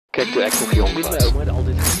kyk toe ek nog jong was. My ouma het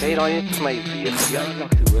altyd gesê, daai het vir my weer verjaardag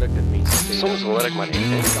toe hoor ek dit mense sê. Soms hoor ek maar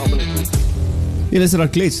net, ek almal net. Hier is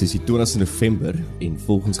Raclets, dis die 20ste November en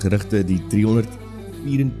volgens gerugte die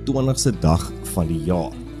 324ste dag van die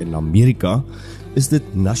jaar. In Amerika is dit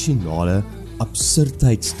Nasionale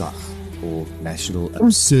Absurdheidsdag of National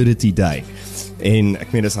Absurdity Day. En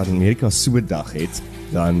ek meen as Amerika so 'n dag het,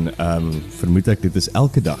 dan vermoed ek dit is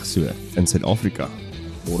elke dag so in Suid-Afrika.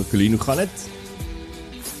 Môre Colleen, hoe gaan dit?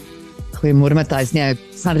 Goeiemôre Matthys, nee, het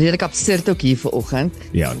gaan redelik absurd ook hier vanoggend.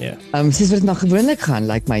 Ja, nee. Soos wat dit maar gewoonlik gaan,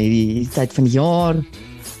 lyk my hierdie tyd van die jaar,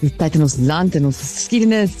 die tyd in ons land en ons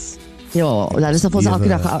geskiedenis. Ja, dat is ons elke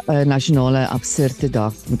dag 'n nasionale absurde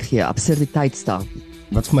dag moet gee, absurditeitsdag.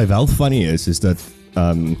 Wat vir my wel funny is dat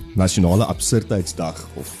Nasionale Absurdheidsdag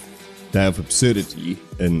of Day of Absurdity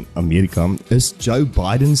in Amerika is Joe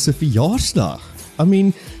Biden se verjaarsdag. I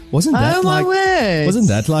mean, wasn't that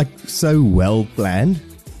like so well planned?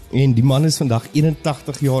 En die man is vandag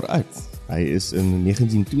 81 jaar oud. Hy is in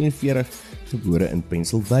 1942 gebore in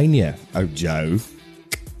Pennsylvania. Ou Joe.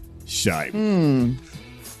 Shame.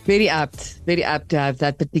 Very apt to have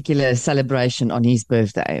that particular celebration on his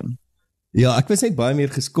birthday. Ja, ek was net baie meer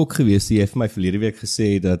geskok geweest. Jy het vir my verlede week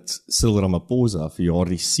gesê dat Cyril Ramaphosa verjaar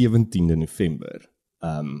die 17de November.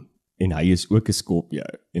 En hy is ook 'n Skorpio.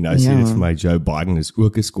 En nou sê dit vir my Joe Biden is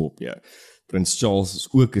ook 'n Skorpio. Prins Charles is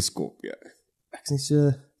ook 'n Skorpio. Ek sê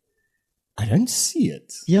so, I don't see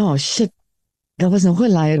it. Ja, shit. Daar was nog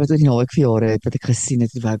 'n leier wat oor die naweek verjaar het wat ek gesien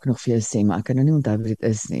het, wou ek nog vir jou sê, maar ek kan nou nie onthou wat dit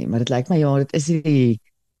is nie, maar dit lyk my ja, dit is die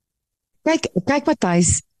Kyk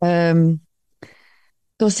Matthys,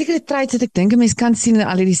 daar's sekere traits wat ek dink 'n mens kan sien in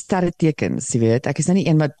al hierdie sterretekens, jy weet. Ek is nou nie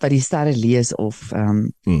een wat die sterre lees of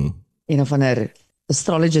een of ander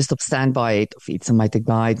astrologist op standby het of iets om my te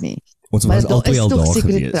guide nie. Ons was altyd al daar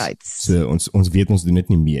gewees. So ons weet ons doen dit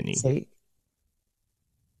nie meer nie. Sorry.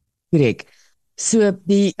 Korrek. So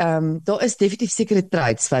daar is definitief sekere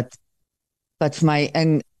traits wat vir my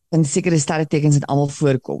in sekere sterretekens het almal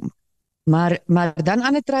voorkom. Maar dan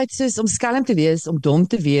ander traits soos om skelm te wees, om dom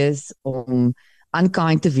te wees, om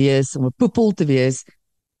unkind te wees, om 'n poepel te wees.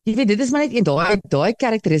 Jy weet, dit is maar net een daai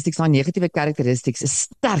karakteristiks, daai negatiewe karakteristiks is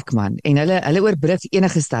sterk man en hulle oorbrug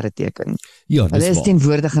enige sterreteken. Ja, dis hulle is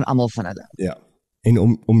teenwoordig in almal van hulle. Ja. En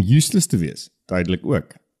om useless te wees, duidelik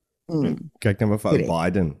ook. Kyk nou maar vir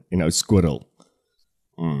Biden en ou squirrel.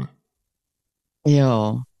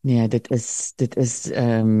 Ja, nee, dit is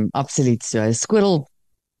absoluut so. 'n Squirrel.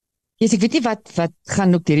 Yes, ek weet nie wat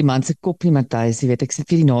gaan ook deur die man se kop nie, Matthys. Jy weet, ek sit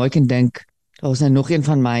hier die naweek en dink, daar's nou nog een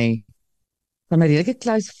van my redelike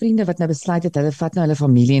close vriende wat nou besluit het, hulle vat nou hulle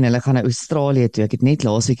familie en hulle gaan na Australië toe. Ek het net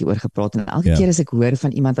laasweek oor gepraat en elke keer as ek hoor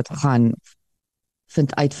van iemand wat gaan,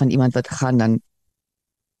 vind uit van iemand wat gaan, dan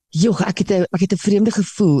ek het 'n vreemde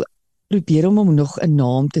gevoel, probeer om nog 'n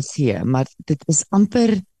naam te gee, maar dit is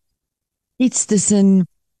amper iets tussen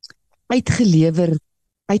uitgelewerd,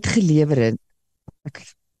 ek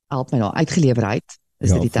help my nou, uitgelewerheid,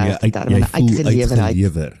 is dit die term,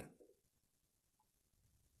 uitgelewerheid.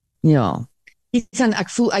 Ja, iets aan ek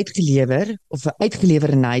voel uitgelewer, of 'n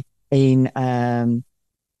uitgelewerenheid, en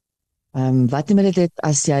wat noem dit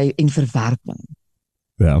as jy, en verwerping.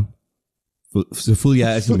 Ja, so voel jy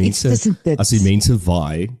as die mense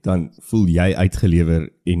waai, dan voel jy uitgelewer,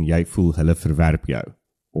 en jy voel hulle verwerp jou,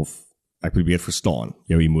 of ek probeer verstaan,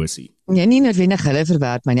 jou emosie. Nee, nie noodwendig hulle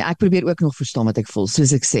verwerp my nie, ek probeer ook nog verstaan wat ek voel,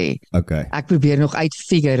 soos ek sê. Okay. Ek probeer nog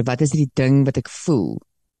uitfigure, wat is die ding wat ek voel?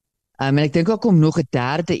 En ek dink ook om nog 'n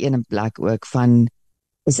derde een in plek ook, van,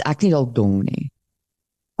 is ek nie dalk dom nie?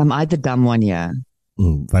 Am I the dumb one here?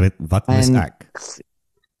 Wat is ek?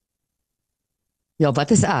 Ja,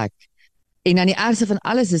 wat is ek? En dan die ergste van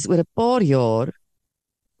alles is, oor 'n paar jaar,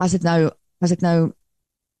 as ek nou,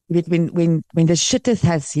 jy weet, when the shit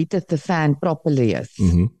has hit the fan properly,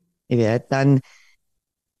 jy weet, dan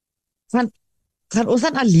gaan ons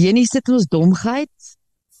dan alleen hier sit in ons domheid,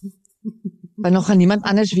 en nog gaan niemand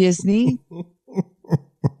anders wees nie.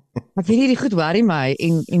 Ek weet hierdie goed worry my,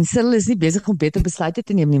 en Cyril is nie besig om beter besluite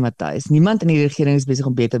te neem nie, Matthys. Niemand in die regering is besig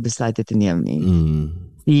om beter besluite te neem nie.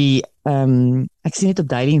 Ek sien net op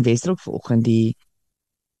Daily Investor ook vanoggend, die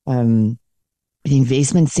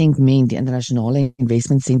investment sentiment, die internasionale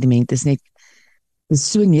investment sentiment is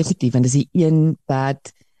so negatief, en dis die een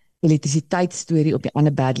bad elektrisiteitsstorie op die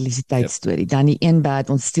ander bad elektrisiteitsstorie. Dan die een bad,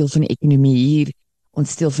 ons steel van die ekonomie hier,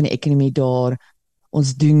 ons steel van die ekonomie daar,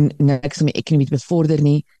 ons doen niks om die ekonomie te bevorder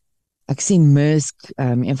nie. Ek sien Musk,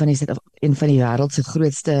 een van die wêreld se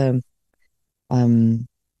grootste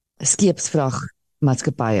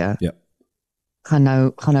skeepsvragmaatskappye, gaan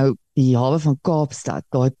nou die hawe van Kaapstad,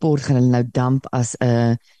 daai port gaan hulle nou dump as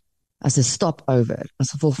 'n as 'n stopover,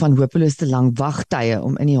 as gevolg van hopeloos te lang wagtye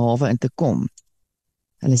om in die hawe in te kom.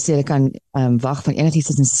 Hulle sê hulle kan wag van enigiets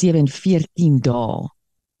tussen 7 en 14 dae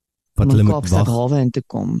Wat om hulle in moet Kaapstad wag, hawe in te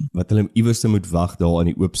kom. wat hulle iewers moet wag daar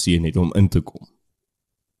in die oop see net om in te kom.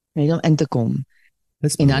 Net om in te kom.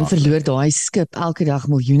 Dis En dan belaglik. verloor daai skip elke dag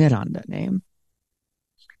miljoene rande, né?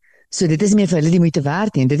 So dit is nie meer vir hulle die moeite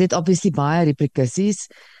werd nie. Dit het obviously baie repercussies.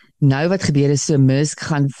 Nou wat gebeur is, so Musk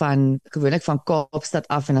gaan gewoonlik van Kaapstad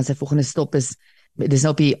af en dan sy volgende stop is, dis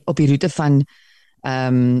nou op die roete van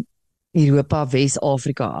Europa,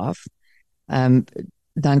 Wes-Afrika af.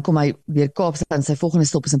 Dan kom hy weer Kaapstad en sy volgende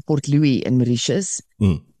stop is in Port Louis in Mauritius.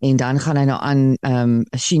 En dan gaan hy nou aan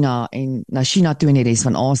China en na China toe in die res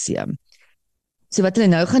van Asië. So wat hulle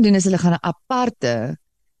nou gaan doen is hulle gaan 'n aparte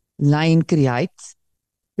lyn create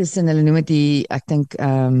tussen, hulle noem dit ek dink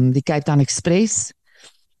die Cape Town Express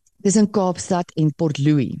tussen Kaapstad en Port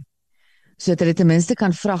Louis. Sodat hulle ten minste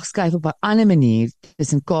kan vrag skuif op 'n ander manier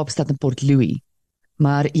tussen Kaapstad en Port Louis.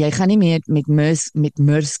 Maar jy gaan nie meer met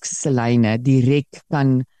Maersk se lyne direk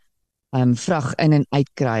kan vrag in en uit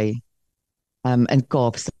kry in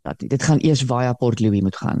Kaapstad. Dit gaan eers via Port Louis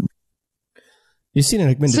moet gaan. Jy sien, en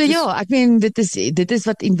ek meen, So ja, ek meen dit is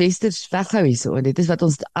wat investors weghou hierso. Dit is wat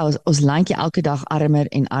ons landjie elke dag armer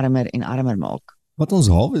en armer en armer maak. wat ons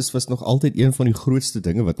hawes was nog altyd een van die grootste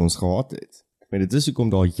dinge wat ons gehad het. Ek meen, dit is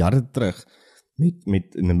hoekom daar jare terug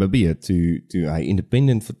met Namibië toe hy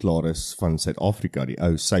independent verklaar is van Suid-Afrika, die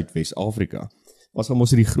ou Suid-Wes-Afrika, was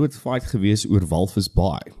almos die groot fight gewees oor Walvis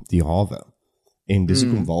Bay, die hawe. En dis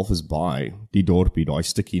hoekom Walvis Bay, die dorpie, daai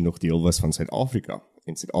stukkie nog deel was van Suid-Afrika.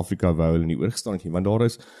 En Suid-Afrika wou hulle nie oorgestaan het nie, want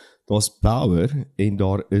daar's power en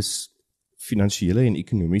daar is finansiële en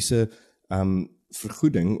ekonomiese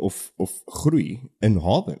vergoeding of groei in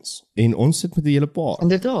hawens. En ons sit met die hele paar.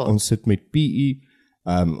 Inderdaad. Ons sit met PE,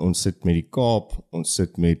 ons sit met die Kaap, ons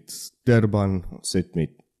sit met Durban, ons sit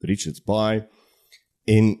met Richards Bay.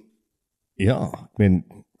 En ja, ek meen,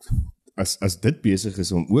 as dit besig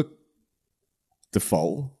is om ook te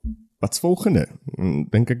val, wat's volgende?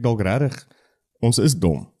 Dink ek dalk regtig, ons is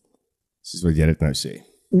dom, soos wat jy dit nou sê.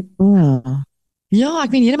 Ja,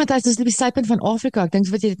 ek meen, hele Matthys, dis die sypunt van Afrika. Ek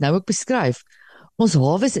dink wat jy dit nou ook beskryf. Ons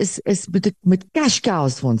hawes is met cash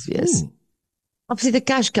cows vir ons wees. Absolute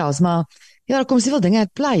cash cows, maar ja, daar kom soveel dinge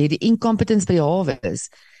uit play, die incompetence by die hawes.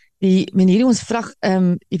 Die manier hoe ons vrag,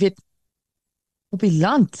 jy weet, op die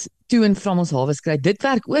land toe en van ons hawes kry, dit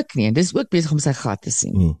werk ook nie, en dis ook besig om sy gat te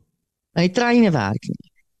sien. En die treine werk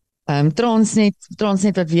nie.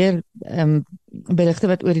 Transnet wat weer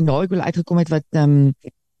berigte wat oor die naweek uitgekom het, wat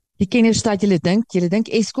die kenners tyd julle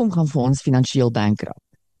dink Eskom gaan vir ons finansiëel bankrupt.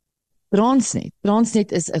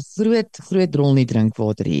 Transnet is 'n groot rol in die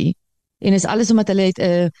drinkwater hier, en is alles omdat hulle het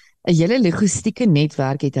 'n hele logistieke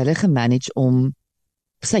netwerk het hulle gemanage om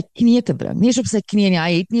op sy knie te bring. Nie eens op sy knie nie,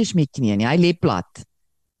 hy het nie eens meer knie nie, hy lê plat.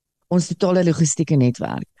 Ons totale logistieke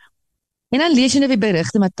netwerk. En dan lees jy nou weer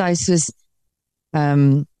berigte, Matthys, soos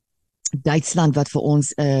Duitsland wat vir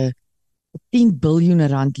ons 10 biljoen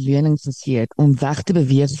rand lening gegee het om weg te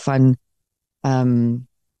beweeg van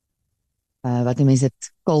wat die mense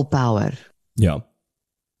het, coal power. Ja.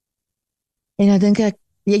 En nou dink ek,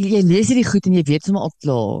 jy lees hierdie goed en jy weet sommer al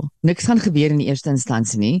klaar, niks gaan gebeur in die eerste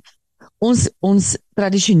instansie nie. Ons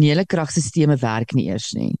tradisionele kragstelsels werk nie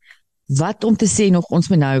eers nie. Wat om te sê nog, ons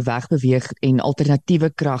moet nou wegbeweeg en alternatiewe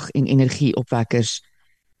krag en energieopwekkers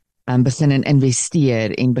begin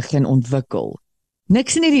investeer en begin ontwikkel.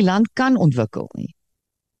 Niks in hierdie land kan ontwikkel nie.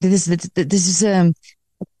 Dit is soos 'n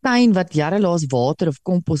tuin wat jare laas water of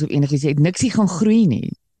kompos of enigiets het, niks hier gaan groei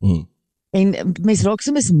nie. En mense raak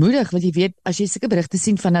so mismoedig, want jy weet, as jy sulke berigte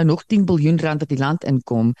sien van nou nog 10 biljoen rand wat die land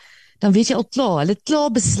inkom, dan weet jy al klaar, hulle het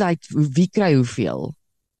klaar besluit wie kry hoeveel.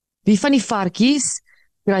 Wie van die varkies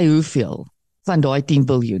kry hoeveel van daai 10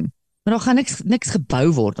 biljoen. Maar daar gaan niks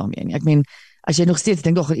gebou word daarmee nie. Ek meen, as jy nog steeds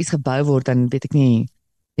dink daar gaan iets gebou word, dan weet ek nie,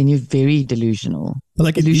 then you're very delusional.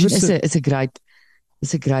 Well, Delusion is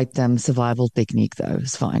a great survival technique though,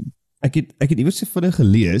 it's fine. Ek het iewers vinnig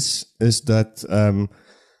gelees, is dat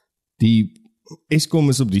die Eskom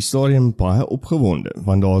is op die stadium baie opgewonde,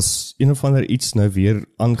 want daar's een of ander iets nou weer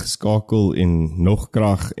aangeskakel en nog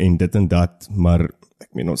krag en dit en dat, maar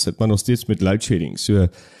ek meen, ons sit maar nog steeds met load shedding, so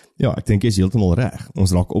ja, ek dink jy is heeltemal reg.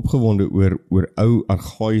 Ons raak opgewonde oor ou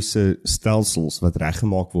argaïese stelsels wat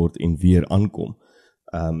reggemaak word en weer aankom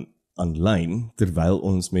aanlyn, terwyl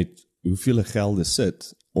ons met hoeveel gelde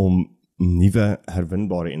sit om nuwe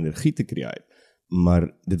herwinbare energie te create.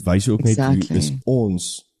 Maar dit wys ook net hoe is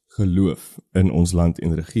ons geloof in ons land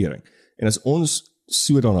en regering. En as ons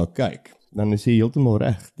so daarna kyk, dan is jy heeltemal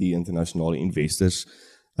reg, die internasionale investors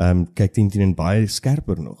kyk teen baie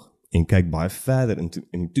skerper nog. en kyk baie verder in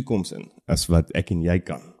die toekoms in, as wat ek en jy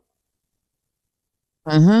kan.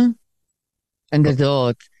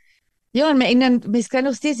 Inderdaad. Ja, en dan, mens kry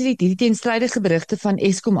nog steeds die teenstrydige berigte van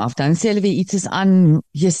Eskom af, dan sê hulle weer iets is aan,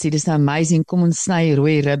 yes, dit is nou amazing, kom ons sny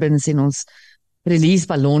rooi ribbons en ons release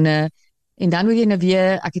ballonne, en dan moet jy nou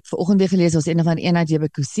weer, ek het vanoggend weer gelees, ons een of ander eenheid jy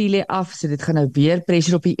by Kusile af, so dit gaan nou weer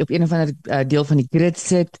pressure op een of ander deel van die grid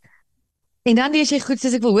sit, en dan lees jy goed,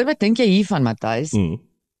 soos ek wil hoor, wat dink jy hiervan, Matthys?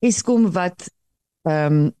 Eskom wat,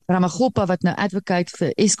 Ramagoppa wat nou advocate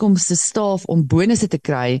vir Eskom se staf om bonusse te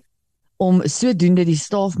kry, om sodoende die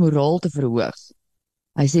stafmoraal te verhoog.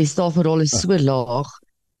 Hy sê stafmoraal is so laag,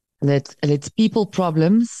 hulle het people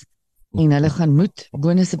problems, en hulle gaan moet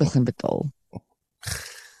bonusse begin betaal.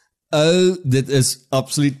 Oh, dit is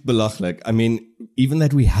absoluut belaglik. I mean, even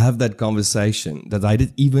that we have that conversation, dat hy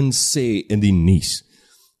dit even sê in die nuus,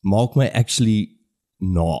 maak my actually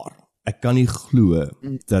naar. Ek kan nie glo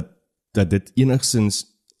dat dit enigstens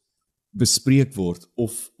bespreek word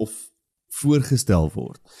of voorgestel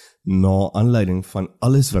word na aanleiding van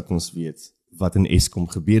alles wat ons weet wat in Eskom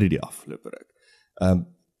gebeur het die afgelope ruk.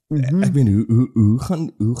 Ek weet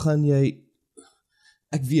hoe gaan jy,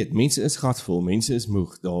 ek weet mense is gatvol, mense is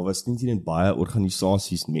moeg, daar was nie baie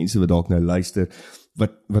organisasies, mense wat dalk nou luister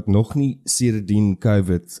wat nog nie sedertdien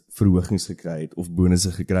COVID verhogings gekry het of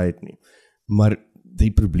bonusse gekry het nie. Maar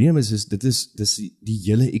die probleem is dit is die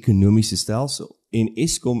hele ekonomiese stelsel en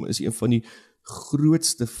Eskom is een van die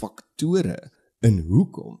grootste faktore in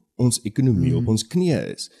hoekom ons ekonomie op ons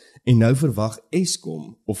knieë is. En nou verwag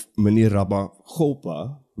Eskom of meneer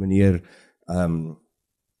Ramagoppa, meneer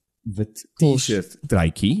wit t-shirt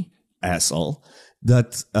truitjie, asshole,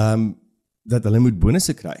 dat hulle moet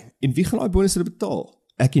bonusse kry. En wie gaan daai bonusse betaal?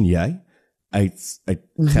 Ek en jy, uit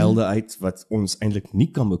gelde uit, wat ons eintlik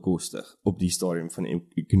nie kan bekostig op die stadium van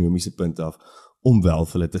ekonomiese punt af, om wel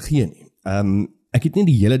vir hulle te gee nie. Ek het nie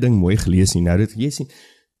die hele ding mooi gelees nie, nou dit jy sien,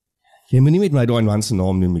 jy moet nie met my daai man se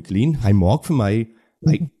naam noem, McLean, hy maak vir my,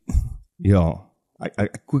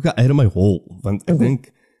 ek kook uit my hol, want ek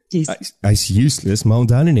dink, hy's useless, maar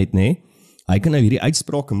onthou net, nee, hy kan nou hierdie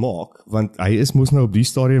uitsprake maak, want hy is mos nou op die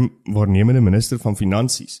stadium waarnemende minister van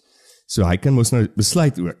finansies, so hy kan mos nou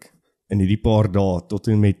besluit ook, in hierdie paar dae,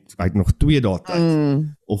 tot en met, hy het nog 2 dae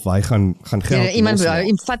tyd, of hy gaan geld iemand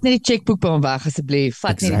vat net die checkboek by hom weg, asseblief,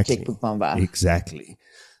 vat net die checkboek by hom weg. Exactly.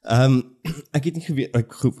 Ek het nie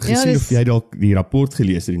gesien of jy dalk die rapport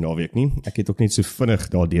gelees het die naweek nie, ek het ook net so vinnig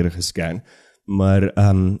daardeur gescan, maar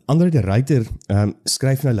Andre de Ruyter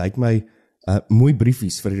skryf nou, lyk my, mooi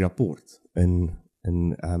briefies vir die rapport, in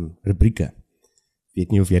rubrieke.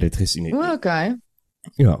 Weet nie of jy dit gesien het nie. Okay.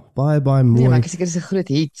 Ja, baie mooi. Nee, maar ek seker dis 'n groot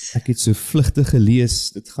hit. Ek het so vlugtig gelees,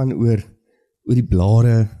 dit gaan oor die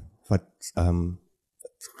blare wat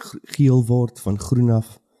geel word van groen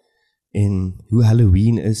af, en hoe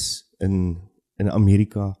Halloween is in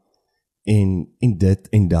Amerika, en dit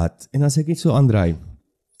en dat, en as ek net so aandry,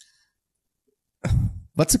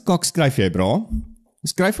 wat se kak skryf jy, bra?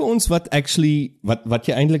 Skryf vir ons wat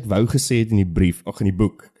jy eintlik wou gesê het in die brief, of in die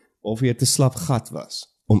boek, of jy te slap gat was,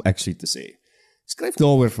 om actually te sê. Skryf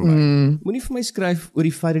daaroor vir my. Moenie vir my skryf oor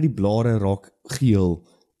die feit dat die blare raak geel,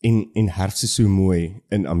 en herfs is so mooi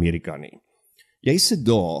in Amerika nie. Jy sit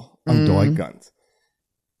daar, aan daai kant.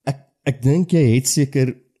 Ek dink jy het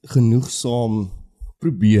seker genoegsaam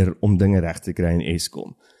probeer om dinge reg te kry in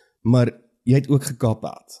Eskom, maar jy het ook gekap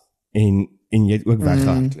en jy het ook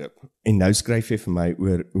weggehardloop, en nou skryf jy vir my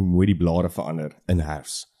oor hoe mooi die blare verander in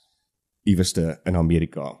herfs, iewerste in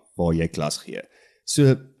Amerika, waar jy klas gee.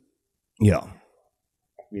 So, ja,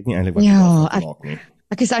 ek weet nie eintlik wat ek daarvan maak nie.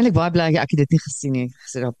 Ek is eintlik baie bly, ek het dit nie gesien nie, ek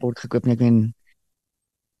het 'n rapport gekoop, en ek ben,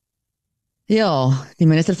 ja, die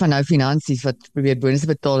minister van nou Finansies, wat probeer bonusse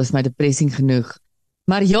betaal, is my depressing genoeg.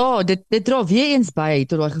 Maar ja, dit dra weer eens by,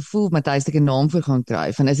 tot daai gevoel, Matthys, ek 'n naam voor gaan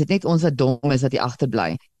kry, van is dit net ons wat dom is, wat hier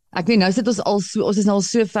agterbly. Ek weet, nou sit ons is nou al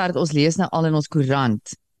so ver, dat ons lees nou al in ons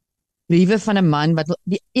koerant, briewe van 'n man, wat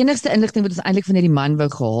die enigste inligting wat ons eintlik van hierdie man wou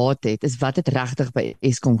gehad het, is wat het regtig by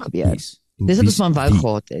Eskom gebeur. Dis wat ons man wou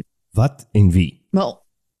gehad het. Wat en wie?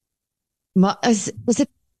 Maar is dit,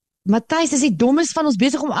 Matthys, is die dommes van ons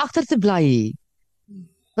besig om agter te bly.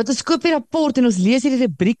 Wat ons koop die rapport en ons lees hierdie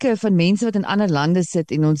rubrieke van mense wat in ander lande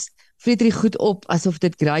sit en ons vreet hierdie goed op asof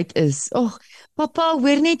dit great is. Och, papa,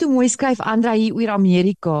 hoor net hoe mooi skryf Andra hier oor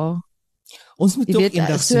Amerika. Ons moet toch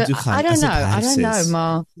eendag so toe gaan, as dit herfs is. I don't know,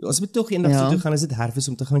 maar ons moet toch eendag so toe gaan, as dit herfs is,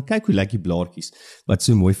 om te gaan kyk hoe lyk die blaartjies, wat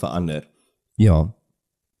so mooi verander. Ja.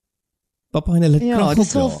 Papa, en hulle krag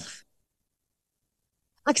ook daar.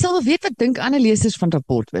 Ek sal wel weet wat dink ander lesers van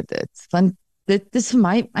rapport oor dit, want dit is vir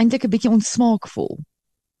my eintlik 'n bietjie onsmaakvol.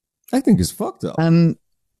 Ek dink is fucked up.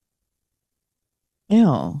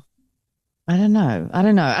 Ja, I don't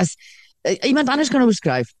know. As iemand anders kan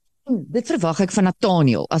opskryf, dit verwag ek van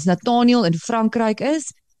Nathaniel. As Nathaniel in Frankryk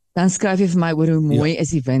is, dan skryf jy vir my oor hoe mooi is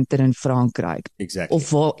die winter in Frankryk. Exactly. Of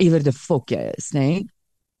waar ewer die fok jy is, nee?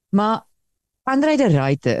 Maar André de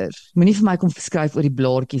Ruyter, moenie vir my kom skryf oor die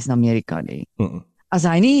blaartjies in Amerika nie. As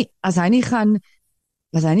hy nie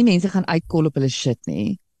mense gaan uitkol op hulle shit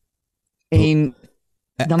nie. En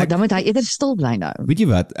dan moet hy eerder stil bly nou. Weet jy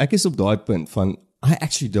wat, ek is op daai punt van, I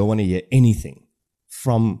actually don't want to hear anything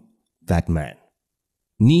from that man.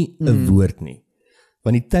 Nie 'n woord nie.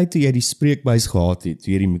 Want die tyd toe jy die spreekbuis gehad het,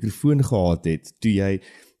 toe jy die mikrofoon gehad het, toe jy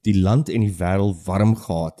die land en die wêreld warm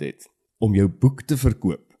gehad het, om jou boek te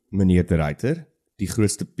verkoop, meneer de Ruyter, die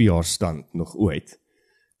grootste PR-stand nog ooit,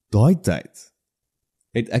 daai tyd,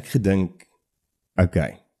 het ek gedink,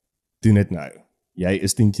 okay, doen dit nou. Jy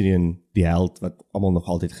is teen die held wat almal nog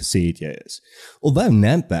altyd gesê het jy is. Alhoewel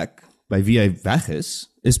Nampak, by wie hy weg is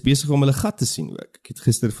besig om hulle gat te sien ook. Ek het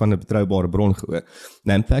gister van 'n betroubare bron gehoor.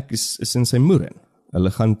 Nampak is in sy moerin.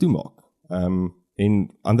 Hulle gaan toemaak.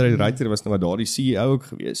 En André de Ruyter was nou maar daar die CEO ook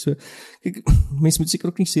gewees. So, kyk, mense moet seker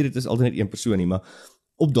ook nie sê dit is altyd net een persoon nie, maar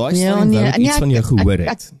op daai stadium wou ek iets van jou gehoor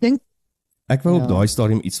het. Ek wou op daai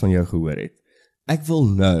stadium iets van jou gehoor het. Ek wil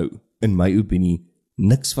nou, in my opinie,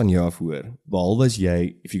 niks van jou afhoor, behalwe as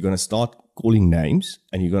jy, if you're gonna start calling names,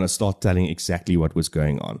 and you're gonna start telling exactly what was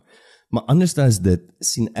going on. Maar anders as dit,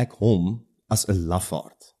 sien ek hom as 'n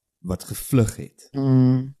lafaard, wat gevlug het,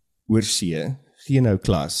 oor see, gee nou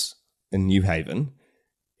klas in New Haven,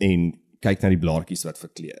 en kyk na die blaartjies wat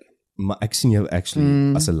verkleur. Maar ek sien jou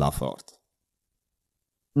actually as 'n lafaard.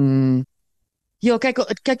 Ja,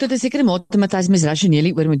 kyk tot 'n sekere mate, Matthys, mens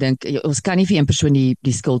rasioneel oor moet dink, ons kan nie vir een persoon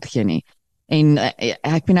die skuld gee nie. En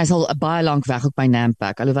ek ben hy sal baie lank weg ook by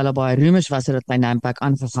Nampak, alhoewel daar baie rumors was dat by Nampak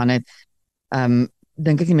aangegaan het,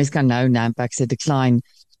 dink ek nie mens kan nou Nampak se decline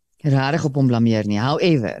regtig op hom blameer nie.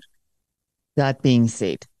 However, that being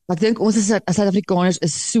said, ek dink ons as Suid-Afrikaners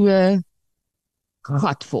is so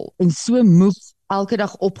gatvol en so moeg elke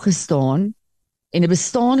dag opgestaan en 'n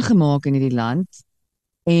bestaan gemaak in hierdie land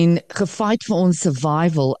en gefight vir ons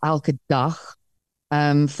survival elke dag,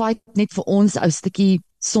 fight net vir ons ou stukkie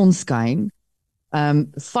sonskyn,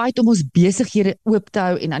 fight om ons besighede oop te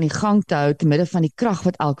hou en aan die gang te hou te midde van die krag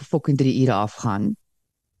wat elke fucking 3 ure afgaan.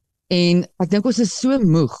 En ek dink ons is so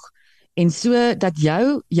moeg en so dat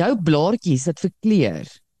jou blaartjies wat verkleur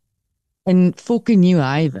in fucking New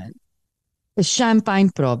Haven is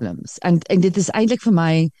champagne problems. En dit is eintlik vir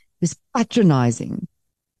my, dis patronizing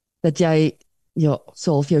dat jy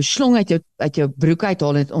sal jou slong uit jou broek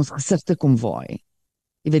uithaal en ons gesigte kom waai.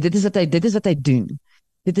 Jy weet, dit is wat hy doen.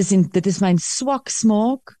 Dit is my swak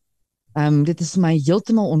smaak. Dit is my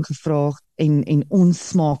heeltemal ongevraagd en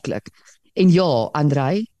onsmaaklik. En ja,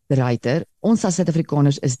 André de Ruyter, ons as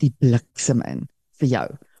Suid-Afrikaners is die bliksem in vir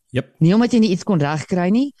jou. Yep. Nie omdat jy nie iets kon regkry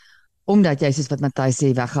nie, omdat jy soos wat Matthys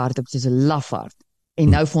sê weggehardloop soos 'n lafaard en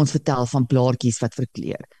nou vir ons vertel van blaartjies wat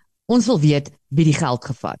verkleur. Ons wil weet wie die geld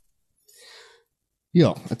gevat.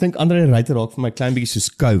 Ja, ek dink André de Ruyter raak vir my klein bietjie soos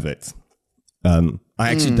COVID. I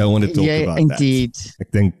actually don't want to talk about indeed. that.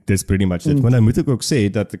 Ek dink dis pretty much it. Maar nou moet ek ook sê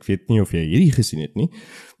dat ek weet nie of jy hierdie gesien het nie,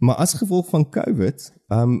 maar as gevolg van COVID,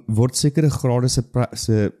 word sekere grade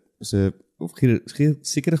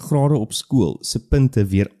sekere grade op skool se punte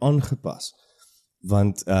weer aangepas.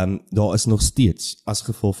 Want daar is nog steeds as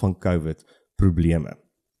gevolg van COVID probleme.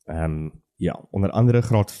 Onder andere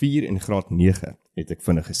graad 4 en graad 9 het ek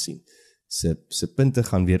vinnig gesien. Se punte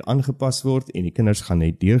gaan weer aangepas word en die kinders gaan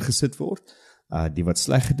net deurgesit word. Die wat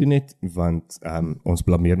sleg gedoen het, want ons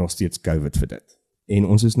blameer nog steeds COVID vir dit. En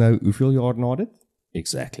ons is nou hoeveel jaar na dit?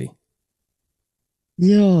 Exactly.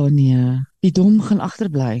 Ja, nee, die dom gaan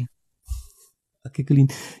agterbly. Kyk, Colleen,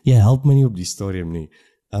 jy help my nie op die stadium nie.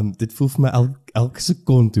 Dit voel vir my elke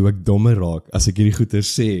sekond hoe ek dommer raak as ek hierdie goeie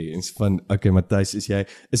sê, en van, okay, Matthys,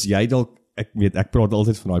 is jy dalk, ek praat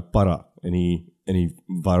altyd van daai para in die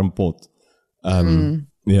warm pot.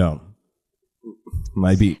 Ja,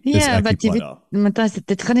 maybe is ek die para. Matthys,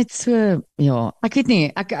 dit gaan net so, ja, ek weet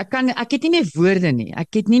nie, ek het nie meer woorde nie,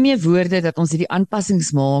 ek het nie meer woorde dat ons hierdie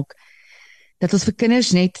aanpassings maak, dat ons vir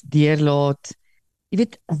kinders net deurlaat, jy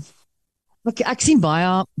weet, ek sien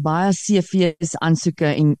baie CV's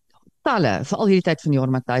aansoeke en talle, veral hierdie tyd van die jaar,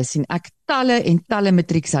 Matthys, sien ek talle en talle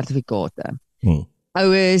matrieksertifikate.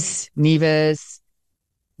 Oues, nuwes,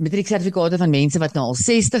 matrieksertifikate van mense wat nou al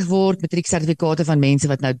 60 word, matrieksertifikate van mense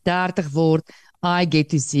wat nou 30 word. I get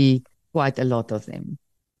to see quite a lot of them.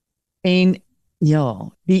 En ja,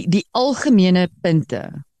 die algemene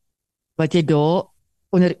punte wat jy daar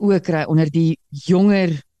onder oë kry, onder die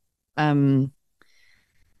jonger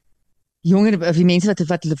jonger, of die mense wat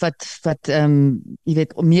jy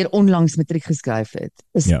weet, meer onlangs matriek geskryf het,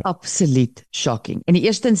 is absoluut shocking. In die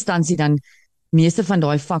eerste instansie dan, meeste van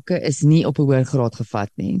daai vakke is nie op 'n hoër graad gevat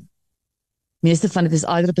nie. Meeste van dit is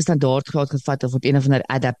either op 'n standaardgraad gevat of op een of ander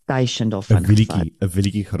adaptation daarvan gevat. 'n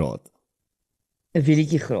willetjie graad. 'n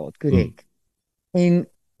willetjie graad, korrek. En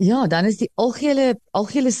ja, dan is die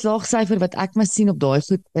algehele slaagsyfer wat ek maar sien op daai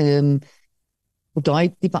goed, op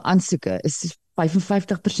daai tipe aansoeke is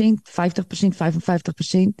 55%, 50%,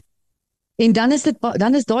 55%. En dan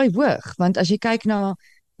is daai hoog, want as jy kyk na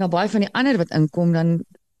baie van die ander wat inkom, dan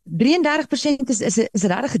 33% is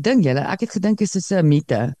regtig 'n ding, julle. Ek het gedink dit is 'n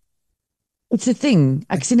mite. It's a thing.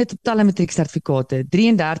 Ek sien dit op talle matrieksertifikate.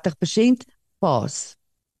 33% pass.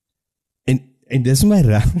 En dis my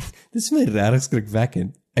regtig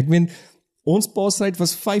skrikwekkend. Ek meen, ons passrate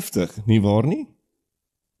was 50, nie waar nie?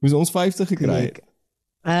 Moes ons 50 gekry het?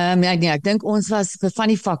 Ek dink ons was, vir van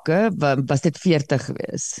die vakke, was dit 40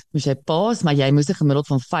 gewees. Moes jy pass, maar jy moes 'n gemiddeld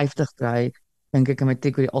van 50 kry, dink ek in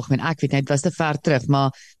matriek oor die algemeen. Ek weet net, was te ver terug,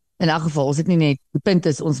 maar in elk geval, ons het nie net, die punt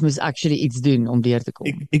is, ons moes actually iets doen om deur te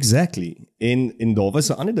kom. Exactly. En daar was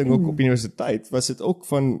 'n ander ding ook op universiteit, was dit ook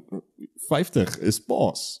van 50 is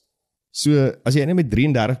pass. So, as jy net met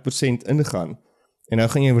 33% ingaan, en nou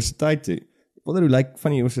gaan jy universiteit toe, ek wonder hoe lyk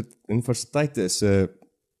van die universiteite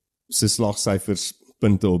se slaagsyfers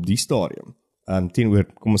punte op die stadium, teenoor,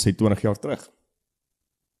 kom ons sê 20 jaar terug.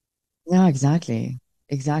 Ja, exactly.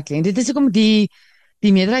 En dit is ook om die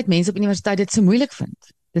meerderheid mense op universiteit dit so moeilik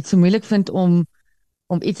vind. Dit so moeilik vind om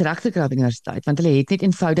iets reg te kry op universiteit, want hulle het net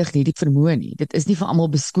eenvoudig nie die vermoë nie. Dit is nie vir almal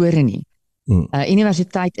beskore nie.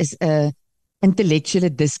 Universiteit is 'n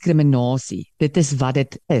intellektuele diskriminasie. Dit is wat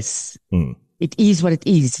dit is. It is what it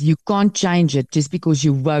is. You can't change it just because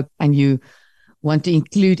you woke and you want to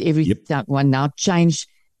include everyone. Now change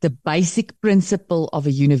the basic principle of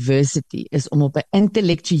a university is om op 'n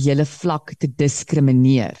intellektuele vlak te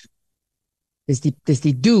diskrimineer. Dis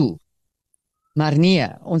die doel. Maar nee,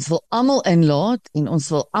 ons wil almal inlaat en ons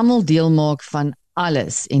wil almal deel maak van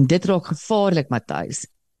alles. En dit raak gevaarlik, Matthys.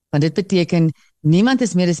 Want dit beteken niemand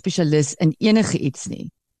is meer 'n spesialis in enige iets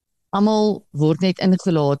nie. Almal word net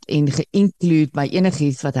ingelaat en ge-include by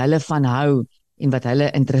enigiets wat hulle van hou en wat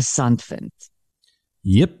hulle interessant vind.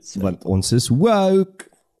 Want ons is woke.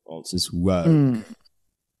 Ons is woke.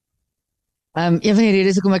 Een van die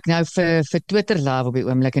redes hoekom ek nou vir Twitter love op die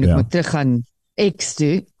oomblik en ek moet teruggaan X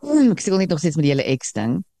toe. Ek sukkel net nog steeds met die hele X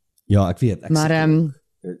ding. Ja, ek weet. Maar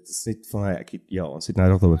dit is net van my, ons het nou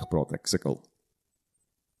nog daaroor gepraat, ek sukkel.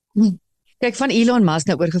 Kyk, van Elon Musk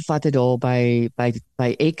nou oorgevat het daar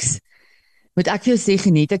by X, moet ek vir jou sê,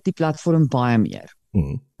 geniet ek die platform baie meer.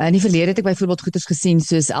 In die verlede het ek byvoorbeeld goeders gesien,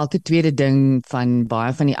 soos elke tweede ding van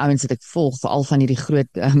baie van die ouens wat ek volg, veral van hierdie groot,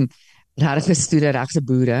 regte stoere regse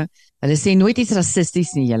boere. Hulle sê nooit iets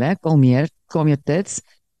rassisties nie, julle, kalmeer tits.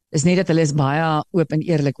 Is net dat hulle is baie oop en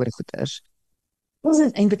eerlik oor goeders.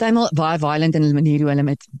 En partymal baie violent in hulle manier hoe hulle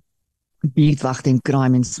met buurtwagte en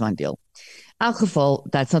crime en so aan deel. In elk geval,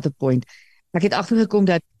 that's not the point. Ek het agtergekom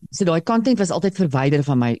dat daai content was altyd verwyder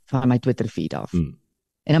van my Twitter feed af. En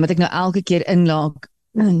dan moet ek nou elke keer inlog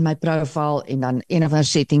in my profile en dan een of ander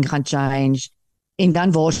setting gaan change en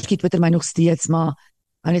dan waarskynlik Twitter my nog steeds, maar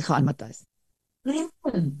hou net gaan, Matthys.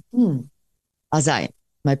 Asai,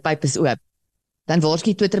 my pyp is oop. Dan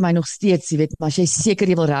waarskynlik Twitter my nog steeds, jy weet, maar as jy seker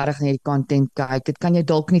jy wil regtig na hierdie content kyk, dit kan jou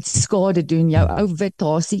dalk net skade doen, jou ou wit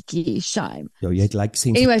hasietjie, shame. Ja, jy lyk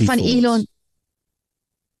sensitief. Anyway, van Elon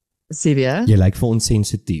Sivia? Jy lyk vir ons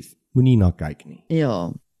sensitief. Moenie na kyk nie.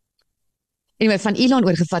 Ja. Anyway, van Elon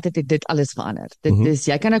oorgevat het dit alles verander. Dit is,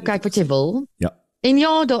 jy kan nou kyk wat jy wil. Ja. En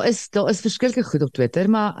ja, daar is verskillike goed op Twitter,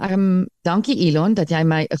 maar dankie Elon dat jy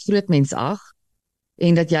my 'n groot mens ag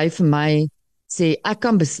en dat jy vir my sê ek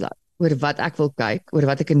kan besluit oor wat ek wil kyk, oor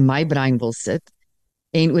wat ek in my brein wil sit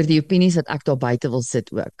en oor die opinies wat ek daar buite wil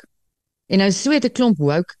sit ook. En nou so het 'n klomp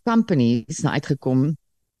woke companies nou uitgekom.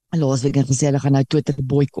 Laasweek het gesê hulle gaan nou Twitter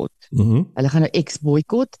boycott. Hulle gaan nou X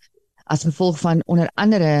boycott as gevolg van onder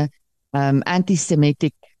andere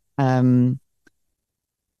anti-Semitic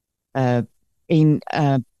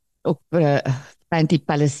ook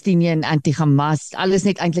anti-Palestinian, anti-Hamas, alles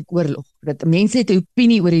net eintlik oorlog. Dat mense het 'n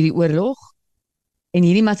opinie oor hierdie oorlog en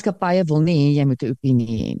hierdie maatskappye wil nie hê jy moet 'n opinie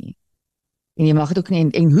hê nie. En jy mag dit ook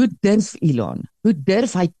nie, en hoe durf Elon, hoe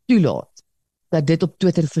durf hy toelaat dat dit op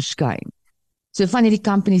Twitter verskyn? So van hierdie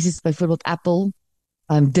companies is byvoorbeeld Apple,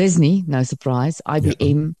 Disney, no surprise,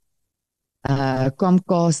 IBM,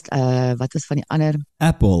 Comcast, wat is van die ander?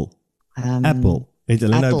 Apple. Het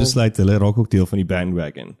hulle nou besluit, hulle raak ook deel van die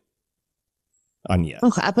bandwagon. Anja.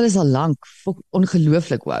 Apple is al lank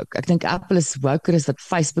ongelooflik woke. Ek dink Apple is woker as wat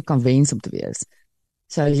Facebook kan wens om te wees.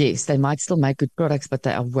 So yes, they might still make good products, but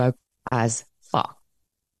they are woke as fuck.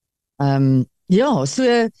 Ja,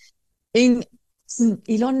 so en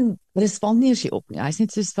Elon respond nie eers op nie. Hy is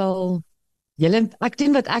net soos wel ek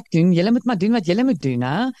doen wat ek doen, julle moet maar doen wat julle moet doen,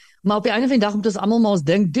 hè? Maar op die einde van die dag moet ons almal maar ons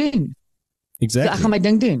ding doen. Exactly. So ek gaan my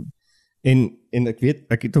ding doen. En ek weet,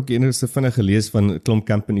 ek het ook eendag vinnig gelees van 'n klomp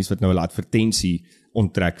companies wat nou 'n advertensie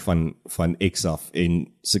onttrek van X af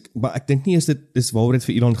maar ek dink nie is dis waaroor dit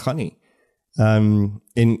vir Elon gaan nie.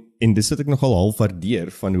 En dis wat ek nogal half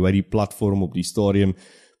waardeer van hoe hy die platform op die stadium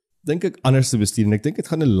dink ek anders te bestuur en ek dink dit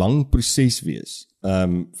gaan 'n lang proses wees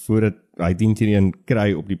voordat hy teen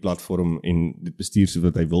kry op die platform en dit bestuur soos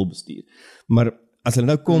wat hy wil bestuur. Maar as hulle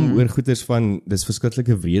nou kom oor goeders van dis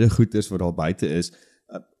verskriklike wrede goeders wat daar buite is,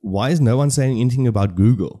 why is no one saying anything about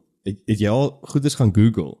Google? Het jy al goeders gaan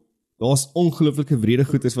Google? Daar's ongelooflike wrede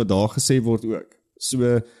goeders wat daar gesê word ook.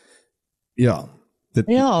 So ja,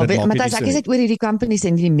 maar ek is net oor hierdie companies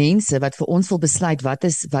en die mense wat vir ons wil besluit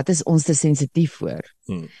wat is ons te sensitief voor.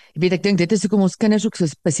 Jy weet, ek dink dit is hoekom ons kinders ook so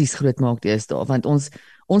presies groot maak deesdae, want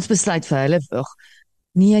ons besluit vir hulle,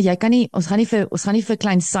 nee, jy kan nie, ons gaan nie vir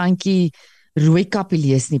klein Santjie Rooikappie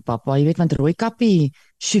lees nie, pappa, jy weet, want Rooikappie,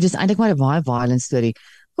 dis eintlik maar 'n baie violent storie.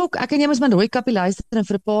 Kok, ek en jy moes maar Rooikappie luister en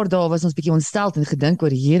vir 'n paar dae was ons bietjie ontsteld en gedink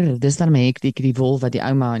oor hier, dis dan my hektiek, die wolf wat die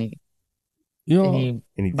ouma aan die en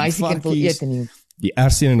die bysiekend wil eet en die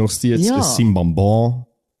ersene nog steeds is Simbamba.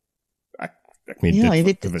 Ek meen,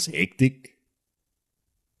 dit was hektiek.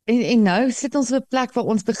 En nou sit ons op 'n plek waar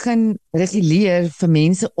ons begin reguleer vir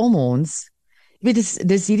mense om ons. Jy weet,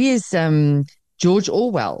 dis hierdie is George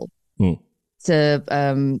Orwell. So,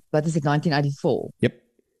 wat is dit, 1984? Yep.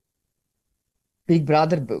 Big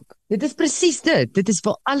Brother boek. Dit is presies dit. Dit is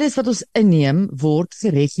vir alles wat ons inneem, word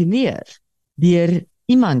gereguleer deur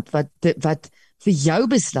iemand wat vir jou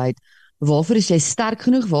besluit, waarvoor is jy sterk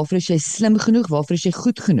genoeg, waarvoor is jy slim genoeg, waarvoor is jy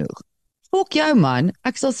goed genoeg. Fok jou man,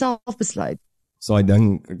 ek sal self besluit. So ek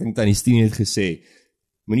dink Tannie Stine het gesê,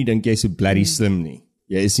 moenie dink jy is so bloody slim nie.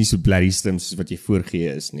 Jy is nie so bloody slim soos wat jy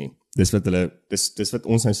voorgee is nie. Dis wat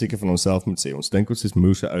ons nou seker van onsself moet sê. Ons dink ons is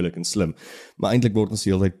moeë oulik en slim, maar eintlik word ons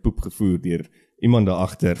die hele tyd poep gevoer deur iemand daar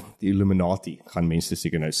agter, die Illuminati, gaan mense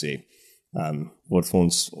seker nou sê. Wat vir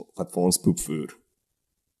ons poep voer.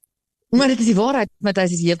 Maar dit is die waarheid,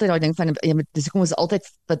 Matthys, is die hele tyd daai ding van dis hoekom ons altyd,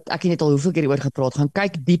 wat ek net al hoeveel keer oor gepraat, gaan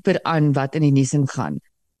kyk dieper aan wat in die nuus ingaan.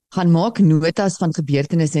 Gaan maak notas van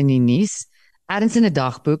gebeurtenisse in die nuus, ergens in 'n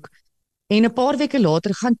dagboek, en 'n paar weke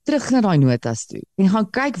later gaan terug na daai notas toe en gaan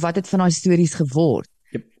kyk wat het van daai stories geword.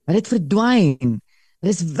 Yep. Maar dit verdwyn. Dit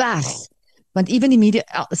is weg. Want even die media,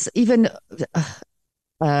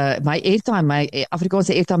 my airtime, my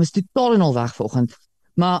Afrikaanse airtime is totaal en al weg vanoggend.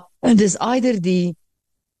 Maar dis either die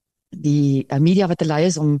media wat te lei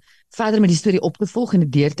is om verder met die storie op te volg en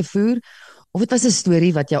dit deur te voer, of dit was 'n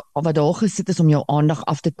storie wat daar gesit is om jou aandag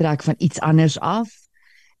af te trek van iets anders af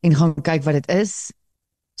en gaan kyk wat dit is.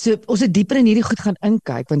 So ons het dieper in hierdie goed gaan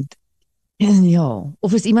inkyk, want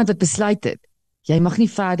of is iemand wat besluit het, jy mag nie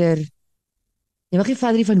verder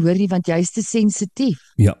hiervan hoor nie, want jy is te sensitief.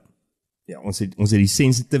 Ja, ons het die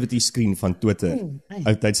sensitivity screen van Twitter,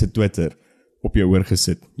 oudtydse Twitter, op jou oor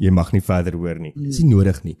gesit. Jy mag nie verder hoor nie. Dis nie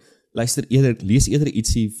nodig nie. Lees eerder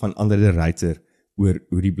ietsie van Andre de Ruyter oor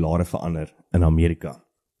hoe die blare verander in Amerika.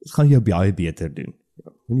 Dit gaan jou baie beter doen.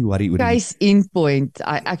 Moenie worry oor case in point.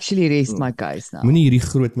 I actually rest my case now. Moenie hierdie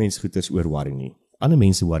groot mensgoeders oor worry nie. Ander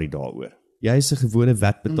mense worry daaroor. Jy is 'n gewone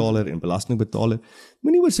wetbetaler en belastingbetaler.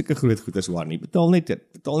 Moenie oor sulke groot goeders worry nie. Betaal net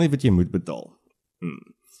wat jy moet betaal.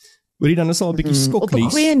 Hoorie, dan is al 'n bietjie skoknies.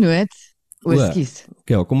 Op 'n goeie noot. Ekskuus.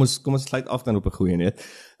 Okay, kom ons sluit af dan op 'n goeie noot.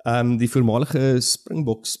 Die voormalige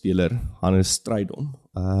Springbok-speler Hannes Strydom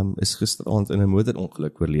is gisteraand in 'n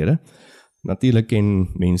motorongeluk oorlede. Natuurlik ken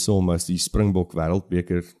mense hom as die Springbok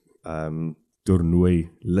Wêreldbeker toernooi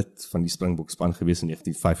lid van die Springbok span gewees in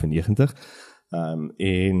 1995.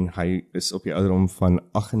 En hy is op die ouderdom van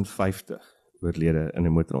 58 oorlede in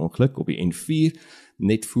 'n motorongeluk op die N4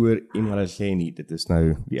 net voor Emalageni. Dit is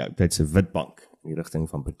nou die oudtydse Witbank in die rigting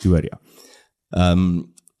van Pretoria.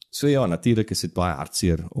 So ja, natuurlik is dit baie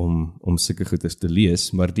hartseer om sulke goeders te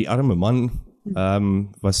lees, maar die arme man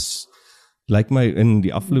was, lyk my, in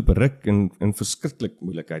die afgelope ruk in verskriklik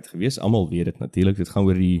moeilikheid gewees. Almal weet dit natuurlik. Dit gaan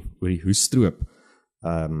oor die hoesstroop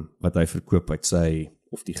wat hy verkoop uit sy,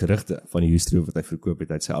 of die gerugte van die hoesstroop wat hy verkoop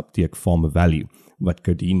het uit sy apteek Farmer Value, wat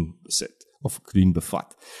codeïne besit of codeïne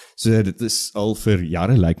bevat. So dit is al vir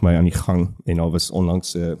jare, lyk my, aan die gang, en daar was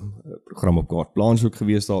onlangs 'n program op Carte Blanche ook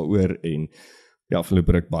gewees daaroor, en ja,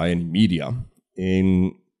 afgelope ruk baie in die media.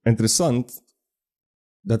 En interessant,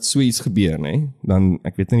 dat so iets gebeur, nee, dan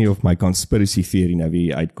ek weet nie of my conspiracy theory nou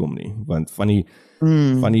weer uitkom nie, want van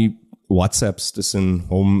die WhatsApps tussen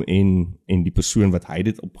hom en die persoon wat hy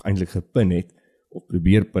dit op eintlik gepin het, of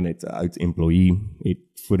probeer pin het, 'n oud employee het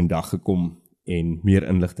vorendag gekom en meer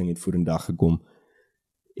inligting het vorendag gekom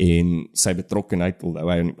en sy betrokkenheid, alhoewel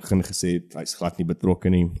hy aan die begin gesê het, hy is glad nie betrokke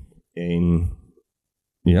nie, en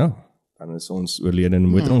ja, dan is ons oorlede in 'n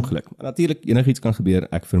motorongeluk. Maar natuurlik enigiets kan gebeur.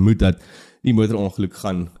 Ek vermoed dat die motorongeluk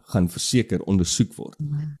gaan verseker ondersoek word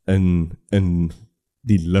in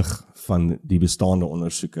die lig van die bestaande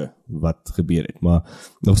ondersoeke wat gebeur het. Maar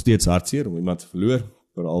nog steeds hartseer om iemand te verloor,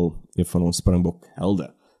 veral een van ons Springbok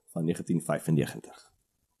helde van 1995.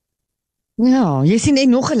 Ja, jy sien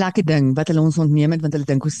nog 'n lekker ding wat hulle ons ontneem het, want hulle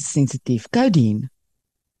dink ons is sensitief. Codeine.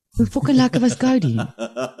 Hoe fucking lekker was codeine?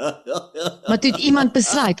 Maar toe het iemand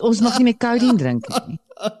besluit, ons mag nie meer codeine drink nie.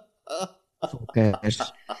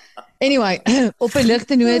 Fokkers. Anyway, op 'n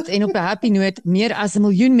ligte noot en op 'n happy noot, meer as 1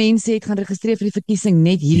 miljoen mense het gaan registreer vir die verkiesing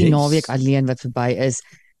net hierdie naweek alleen wat verby is.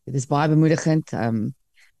 Dit is baie bemoedigend.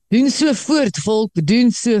 Doen so voort, volk,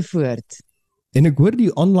 doen so voort. En ek hoor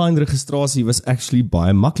die online registrasie was actually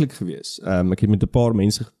baie maklik geweest. Ek het met 'n paar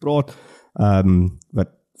mense gepraat wat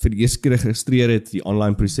vir die eerste keer geregistreer het. Die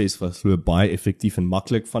online proses was so baie effektief en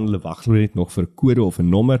maklik. Van hulle wag net nog vir 'n kode of 'n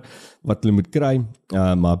nommer wat hulle moet kry.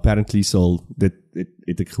 Maar apparently sal dit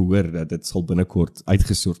het ek gehoor dat dit sal binnekort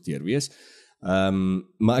uitgesorteer wees.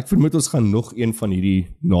 Maar ek vermoed ons gaan nog een van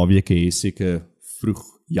hierdie naweke hê, seker vroeg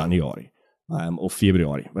Januarie. Of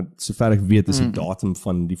Februarie, want sover ek weet is die datum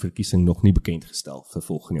van die verkiesing nog nie bekend gestel vir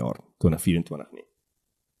volgende jaar, 2024 nie.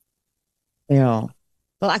 Ja,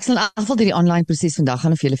 wel ek sal in elk geval die online proses vandag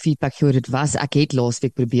gaan of julle feedback gee hoe dit was. Ek het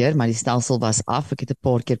laasweek probeer, maar die stelsel was af. Ek het 'n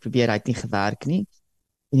paar keer probeer, hy het nie gewerk nie.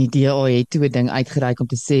 En die DA het toe 'n ding uitgereik om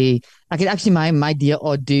te sê, ek het actually my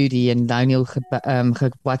DA dude en Daniel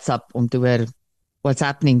WhatsApp om te hoor what's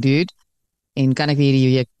happening dude, en kan ek weer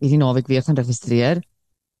hierdie naweek weer gaan registreer.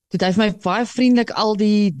 Toe het hy vir my baie vriendelik al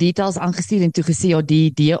die details aangestuur en toe gesê, ja,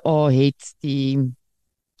 die DA het die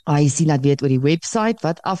IEC laat weet oor die website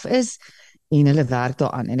wat af is en hulle werk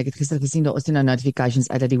daaraan. En ek het gister gesien, daar is nou notifications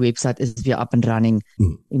uit dat die website is weer up and running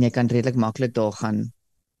en jy kan redelik maklik daar gaan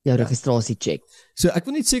jou registrasie check. So ek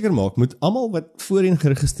wil net seker maak, moet almal wat voorheen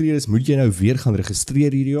geregistreer is, moet jy nou weer gaan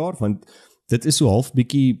registreer hierdie jaar, want dit is so half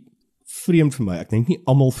bietjie vreemd vir my. Ek dink nie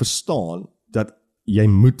almal verstaan dat jy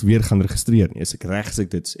moet weer gaan registreer nie, as ek reg as ek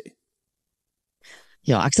dit sê.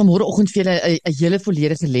 Ja, ek sal môreoggend vir julle 'n hele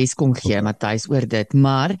volledige les kom gee, Matthys, oor dit,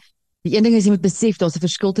 maar die een ding is jy moet besef, daar's 'n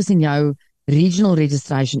verskil tussen jou regional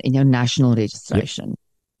registration en jou national registration. Yep.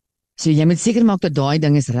 So jy moet seker maak dat daai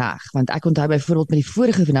ding is reg, want ek onthou byvoorbeeld met die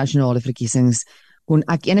vorige nasionale verkiesings kon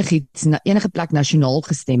ek enige plek nasionaal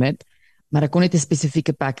gestem het, maar ek kon net 'n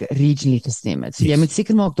spesifieke plek regionally gestem het. So jy moet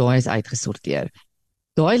seker maak daai is uitgesorteer.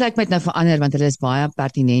 Daai lyk my nou verander, want hulle is baie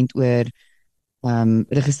pertinent oor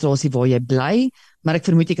registrasie waar jy bly, maar ek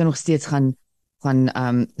vermoed jy kan nog steeds gaan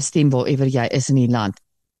stem waarever jy is in die land.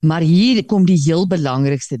 Maar hier kom die heel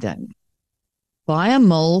belangrikste ding. Baie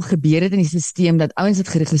mal gebeur dit in die stelsel dat ouens wat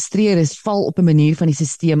geregistreer is, val op 'n manier van die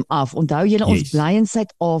stelsel af. Onthou julle, ons bly in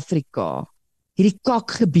Suid-Afrika. Hierdie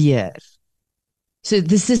kak gebeur. So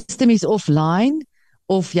the system is offline,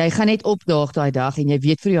 of jy gaan net opdaag daai dag en jy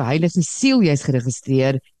weet vir jou heilige siel jy's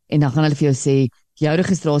geregistreer en dan gaan hulle vir jou sê jou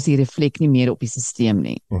registrasie reflek nie meer op die stelsel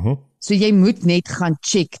nie. So jy moet net gaan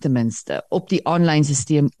check ten minste op die online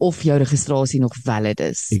stelsel of jou registrasie nog valid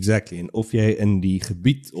is. Exactly, en of jy in die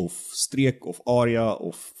gebied of streek of area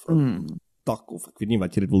of tak of ek weet nie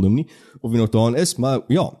wat jy dit wil noem nie, of jy nog daarin is, maar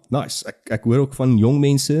ja, nice. Ek hoor ook van jong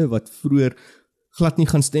mense wat vroeër glad nie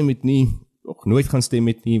gaan stem het nie, of nooit gaan stem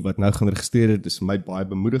het nie, wat nou gaan registreer het. Dis vir my baie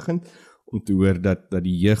bemoedigend om te hoor dat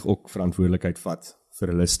die jeug ook verantwoordelikheid vat vir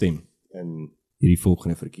hulle stem in hierdie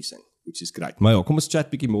volgende verkiesing, which is great. Maar ja, kom ons chat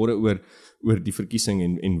bietjie môre oor die verkiesing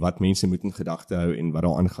en wat mense moet in gedagte hou en wat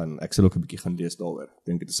daar aangaan. Ek sal ook 'n bietjie gaan lees daaroor. Ek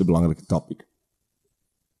dink dit is 'n belangrike topik.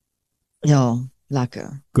 Ja,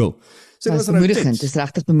 lekker. Cool. So dit is bemoedigend, dit is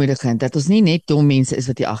regtig bemoedigend dat ons nie net dom mense is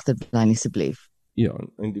wat hier agterbly nie, asseblief. Ja,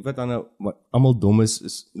 en die wat dan nou almal dom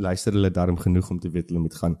is luister hulle daarom genoeg om te weet hulle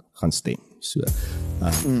moet gaan stem. So,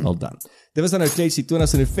 al dan. Dit was dan nou kleeds die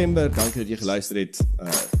 20 November. Dankie dat jy geluister het.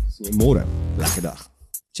 Sien jou môre. Lekker dag.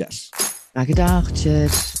 Cheers. Lekker dag.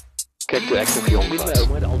 Cheers. Kyk, toe ek nog jong was, my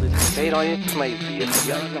ouma het altyd gesê, raai het vir my 4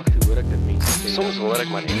 jaar lank hoor ek dit mense sê. Soms hoor ek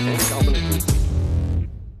maar net, ek almal net